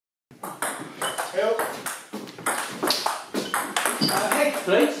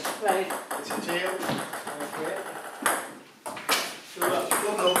Please? Right. It's a tail. Okay.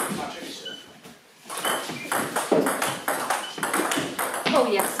 Go, magic, sir. Oh,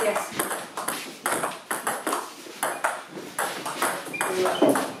 yes, yes.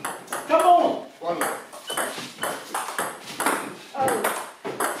 Come on! One more. Oh,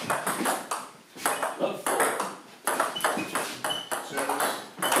 Look four. Service.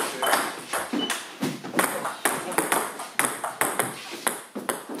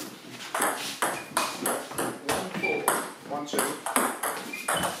 One, two.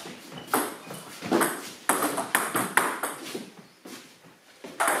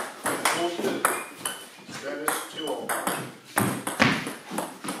 Four, two. Service, 2 all.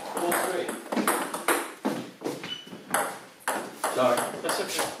 Four, three. Sorry. That's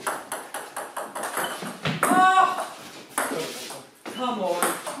okay. Ah! Come on.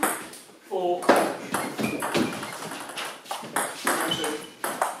 Four. 1, 2.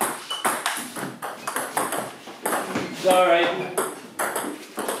 Sorry.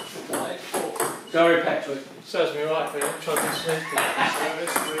 Five, four. Sorry, Patrick. Serves me right, but I'm trying to be sneaky.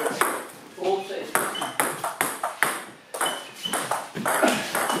 Service, 3 all. 14.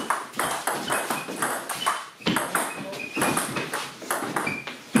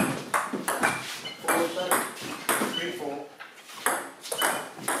 Three, four.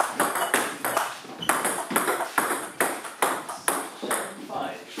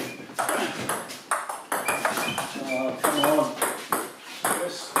 Five. Oh, come on.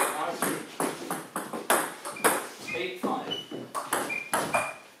 Service, 5, 3. 8, 5.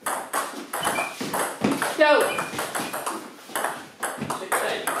 go. 6,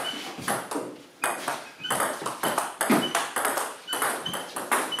 8.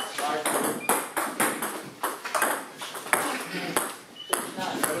 5, 4. 6,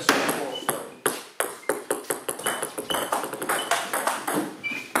 9. Service, 4, 4.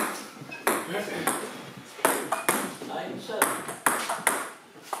 9, 7.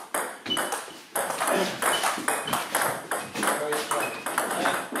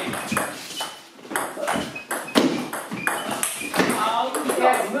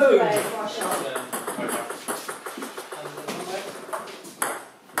 Yes, move. right, wash off.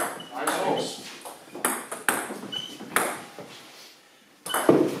 5, 6.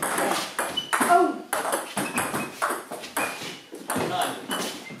 Oh, 9.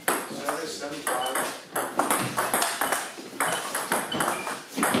 Service, 7, 5.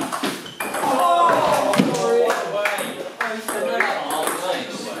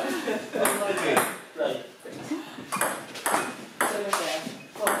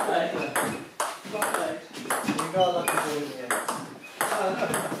 You got a lucky ball in the end.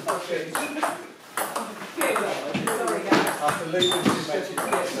 sorry, guys. After losing 2 matches,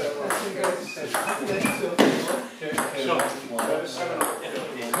 Service, 7, all.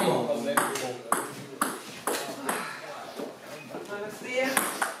 Come on.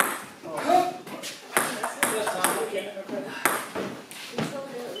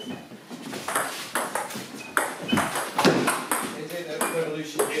 Is it a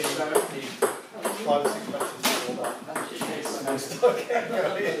revolution? It's 7. 5 or 6 matches before that.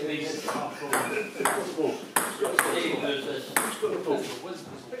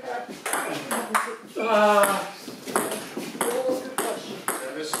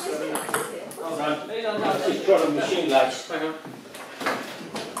 Service, 7. She's got a machine, lads. Hang on.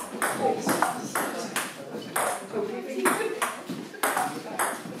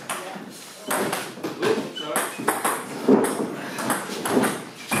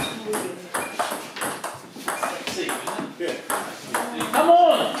 Come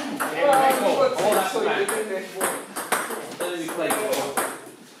on! All that's the man. Then we play ball.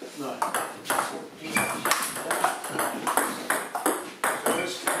 No.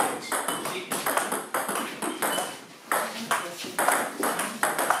 Service, 8.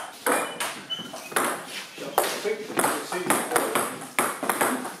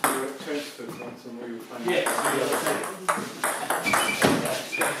 Yes.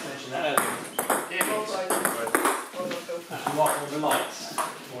 And what were the lights?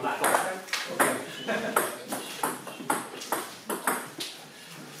 Or that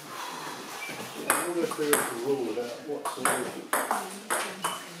I wonder if there is a rule about what's the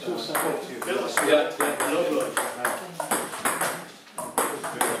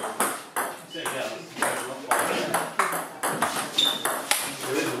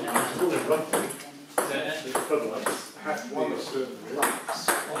one that's certain lights.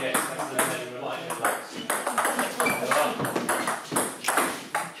 Yes, that's the name of light.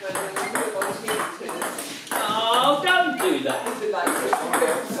 Oh, don't do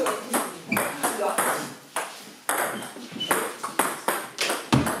that.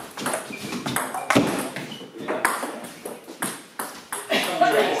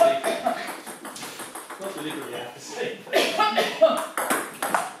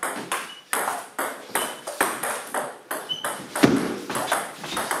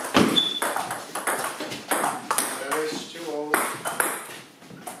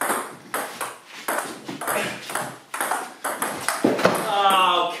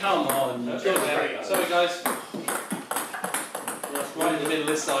 there. Sorry guys. Right in the middle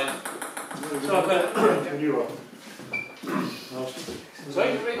this side. Can you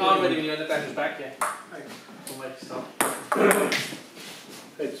Sorry? I'm ready when you're in the back back, yeah. We'll make a start.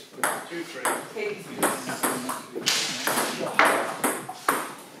 It's 2, 3.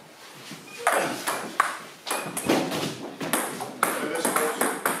 Service 4.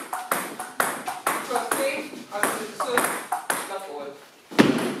 Trustee, I think so. Go forward.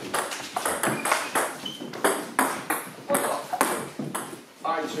 Hold on.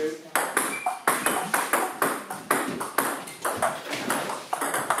 5, 2.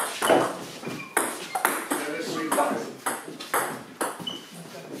 Service 3, 5.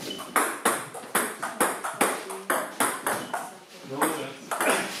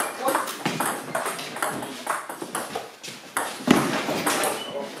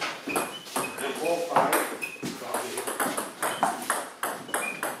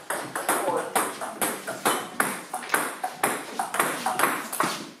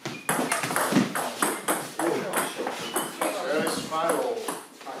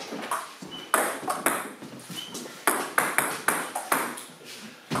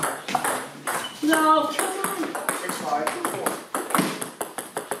 No, come on. 6, 5, 4.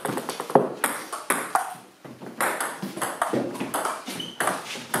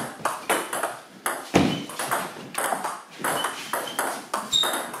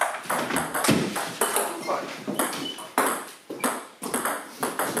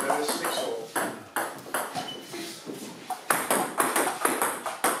 Service 6, all.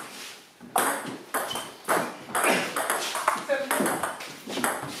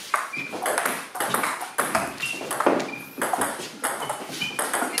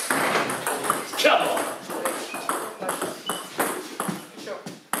 Come on!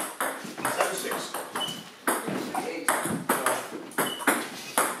 7, 6.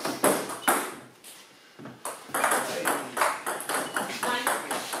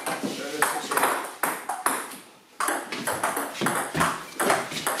 Service 6, all.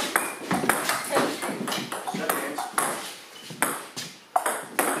 7, 8.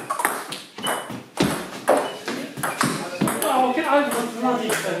 Oh, get over the bloody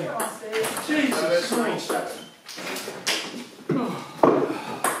thing! Service Jesus 9, Christ! 7.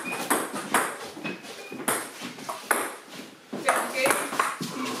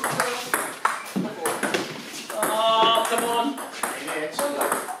 Oh, come on! 9, 8.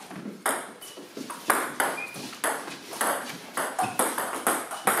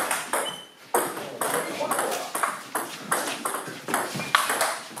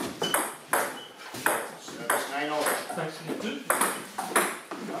 Service 9, all. Thanks.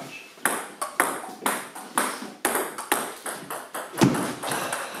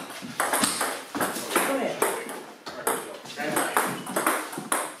 Come here. 10, 9.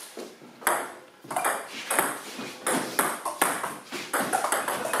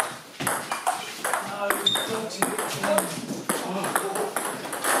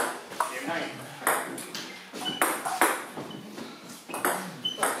 Game 9.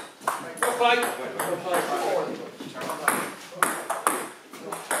 Go play!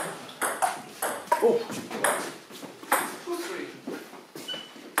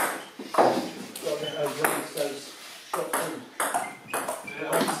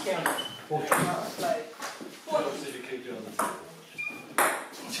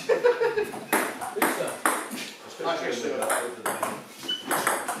 That's your serve.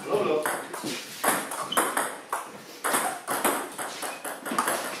 Load up.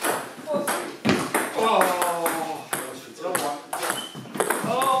 Oh! Load 1.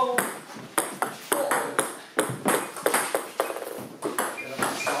 Oh!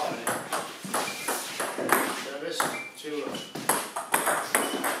 Service 2, load.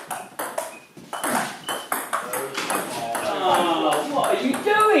 Oh, what are you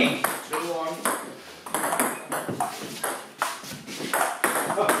doing? 2, 1.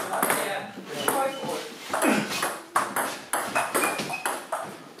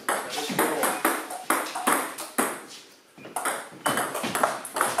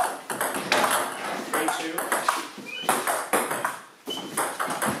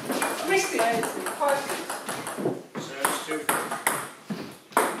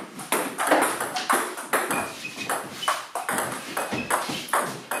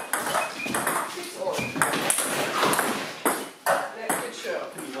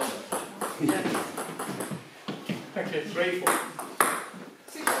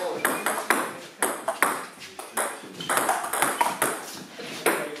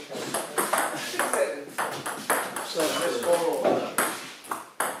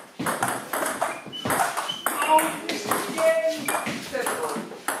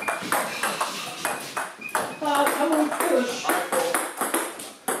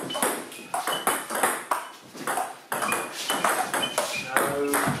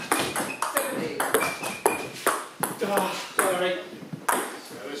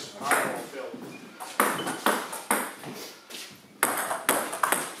 Service, high ball, Phil.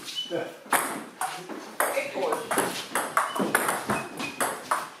 Yeah. 8 ball.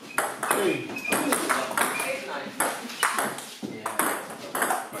 3. 8, 9.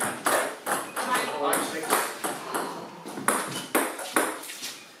 9 ball. 5, 6.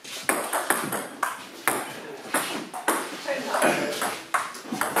 10, 9.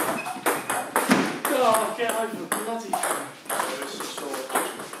 Oh, get over the bloody thing. Service, sword,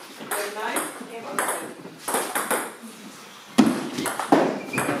 action. 9, game on 10.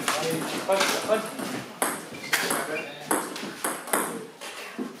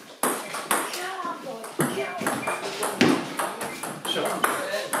 Sure.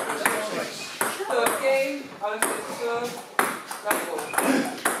 Third game, I'll serve. That ball.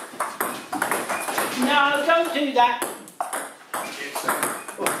 No, don't do that.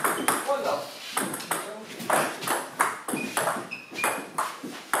 1 love.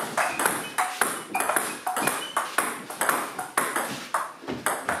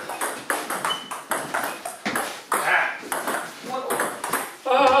 Ah! 1 all.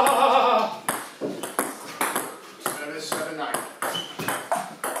 Ah! Service, 7, 9.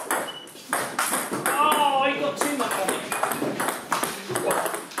 Oh, he got too much on it.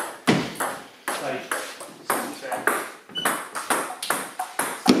 8. 7, 10.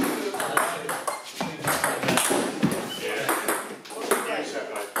 Yeah,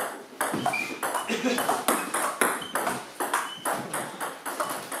 7.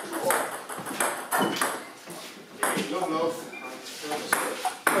 Love, love. And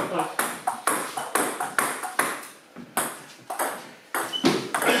service.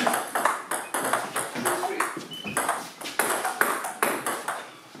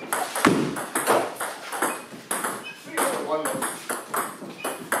 One love.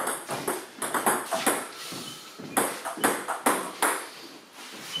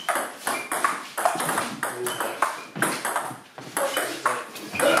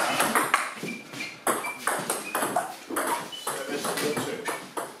 Service, 2.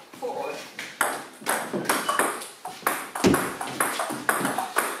 4 all.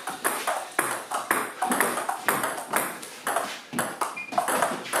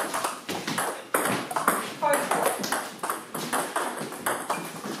 5 ball.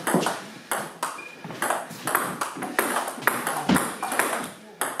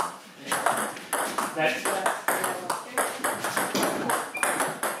 Next.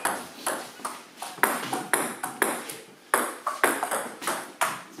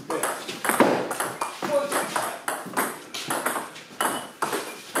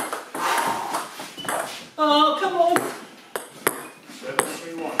 Oh, come on. Service,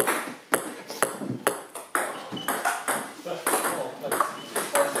 3, 1.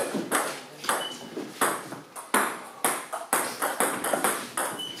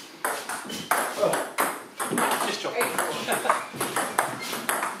 Just drop. 8 ball.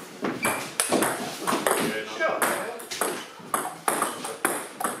 Sure.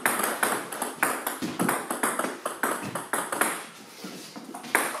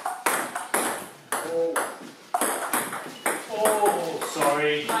 Oh,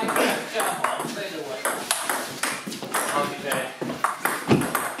 sorry. 9 ball. Come on, stay away. I'll be there.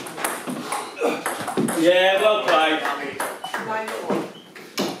 Yeah, well played. 9 ball.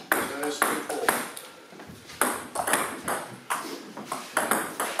 Service, 3, 4.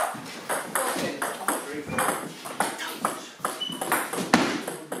 14. 3, 4.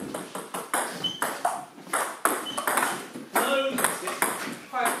 No.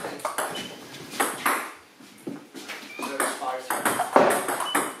 5, 10. Service, 5, 3.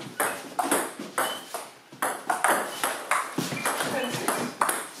 10, 6.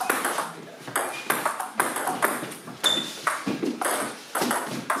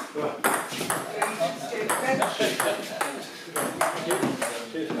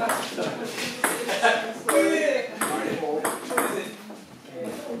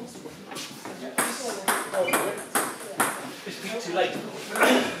 It's been too late.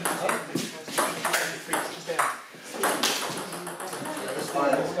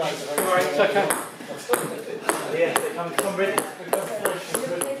 Alright, it's okay. Yeah, come ready.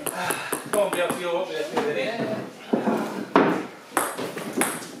 Go on, Bill, you're up there.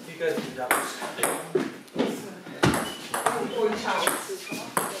 You go to the doubles. Boy chance.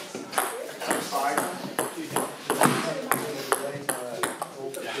 5.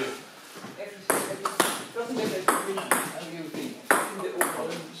 Doesn't make it really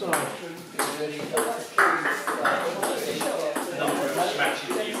Sorry. Matches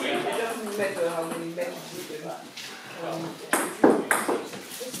you win. It doesn't matter how many matches you win.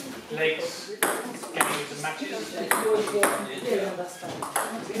 Legs, getting into matches.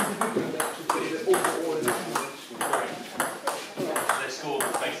 You're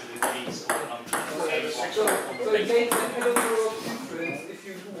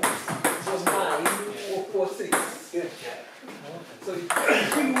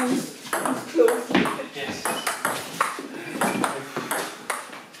Yes.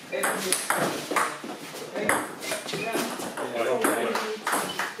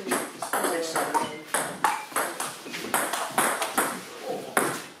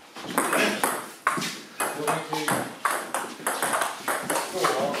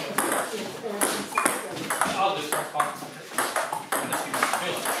 I'll do some fun.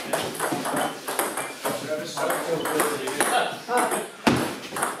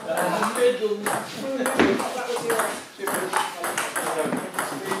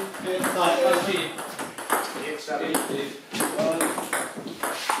 Unless you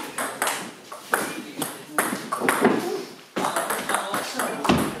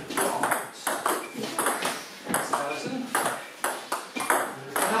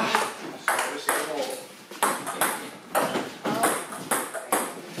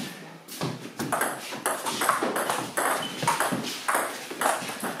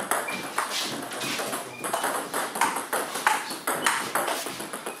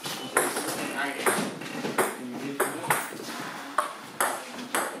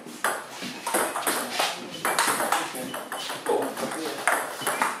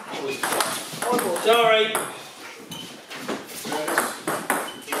sorry.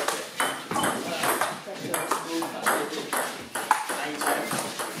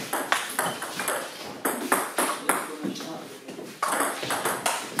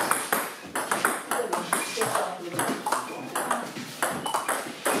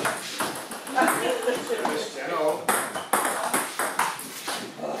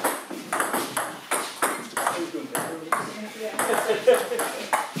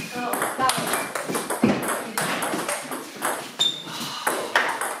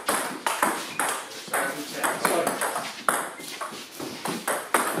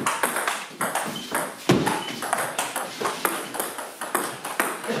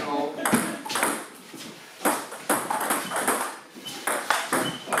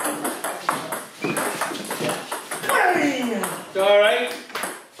 Sorry.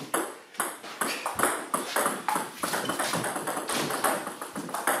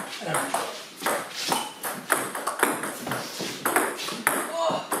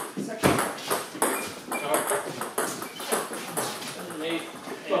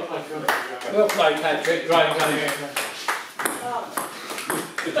 Well played, Patrick. Great game.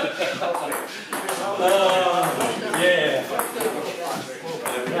 Yeah.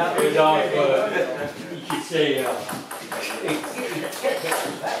 Good hard work. You can see.